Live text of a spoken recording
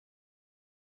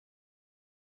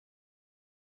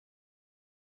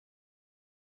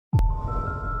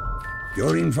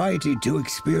You're invited to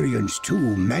experience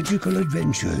 2 magical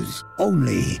adventures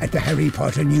only at the Harry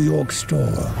Potter New York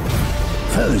store.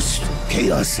 First,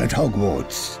 Chaos at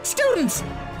Hogwarts. Students,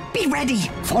 be ready.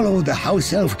 Follow the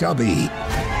house elf Dobby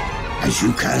as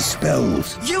you cast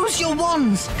spells. Use your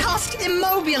wands. Cast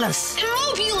Immobulus.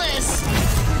 Immobulus!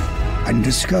 And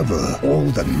discover all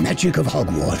the magic of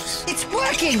Hogwarts. It's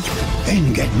working.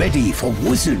 Then get ready for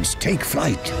Wizards Take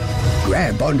Flight.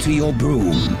 Grab onto your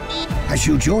broom as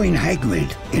you join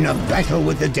Hagrid in a battle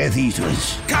with the Death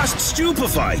Eaters. Cast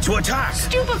Stupefy to attack!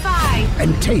 Stupefy!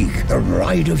 And take the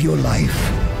ride of your life.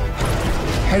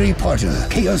 Harry Potter,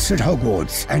 Chaos at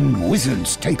Hogwarts, and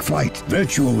Wizards Take Flight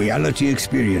virtual reality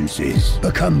experiences.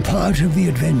 Become part of the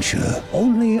adventure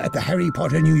only at the Harry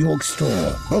Potter New York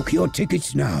store. Book your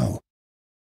tickets now.